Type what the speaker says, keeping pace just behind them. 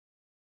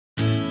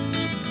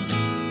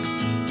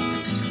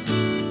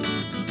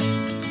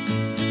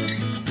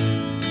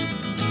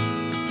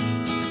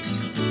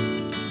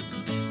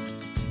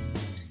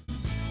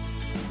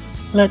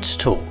Let's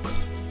talk.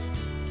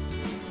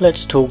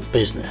 Let's talk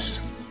business.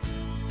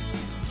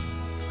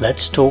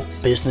 Let's talk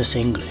business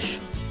English.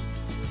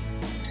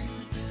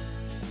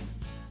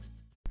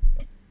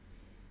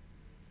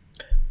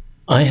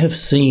 I have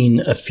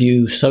seen a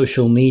few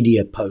social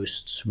media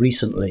posts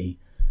recently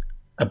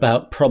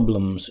about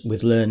problems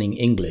with learning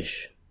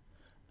English,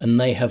 and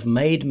they have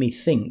made me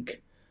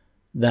think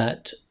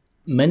that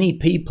many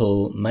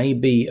people may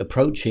be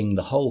approaching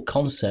the whole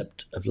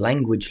concept of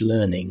language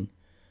learning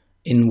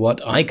in what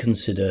I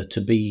consider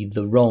to be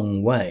the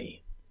wrong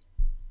way.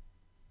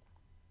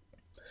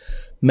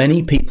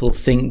 Many people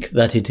think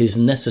that it is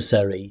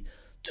necessary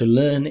to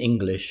learn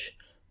English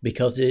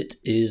because it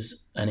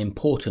is an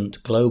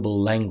important global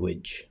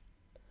language.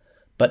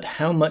 But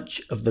how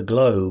much of the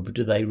globe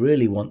do they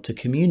really want to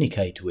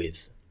communicate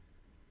with?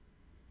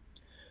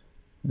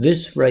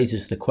 This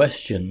raises the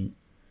question,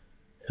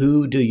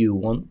 who do you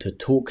want to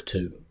talk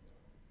to?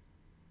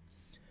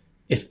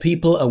 If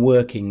people are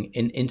working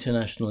in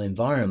international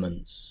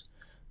environments,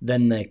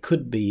 then there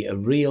could be a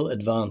real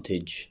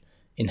advantage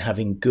in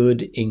having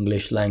good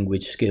English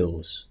language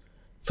skills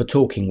for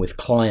talking with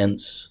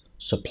clients,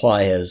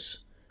 suppliers,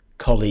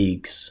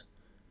 colleagues,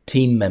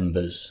 team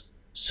members,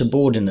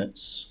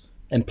 subordinates,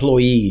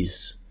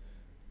 employees.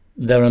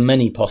 There are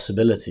many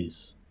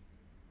possibilities.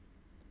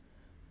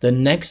 The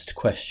next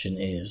question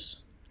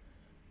is,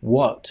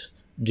 what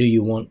do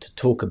you want to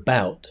talk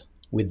about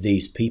with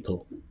these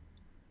people?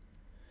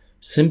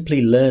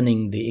 Simply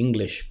learning the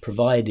English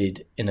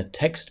provided in a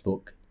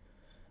textbook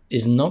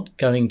is not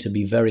going to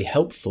be very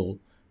helpful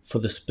for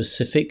the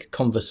specific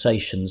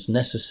conversations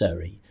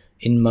necessary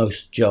in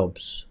most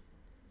jobs.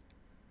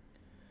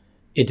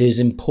 It is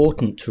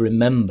important to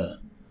remember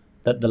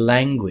that the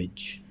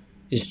language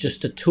is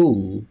just a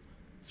tool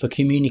for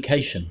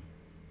communication.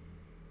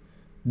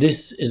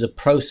 This is a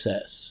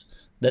process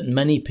that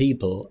many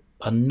people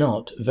are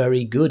not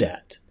very good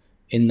at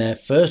in their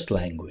first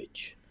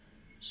language.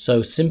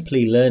 So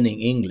simply learning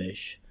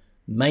English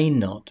may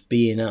not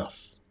be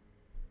enough.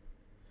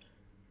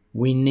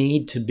 We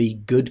need to be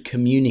good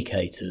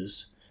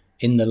communicators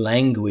in the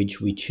language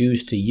we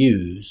choose to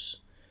use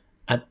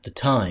at the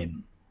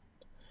time,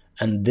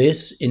 and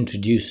this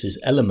introduces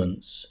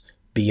elements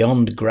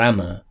beyond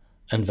grammar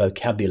and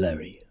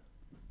vocabulary.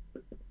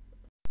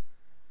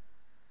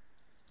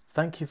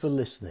 Thank you for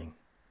listening.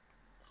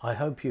 I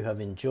hope you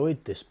have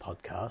enjoyed this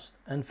podcast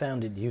and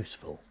found it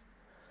useful.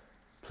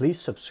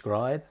 Please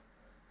subscribe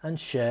and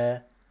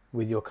share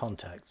with your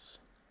contacts.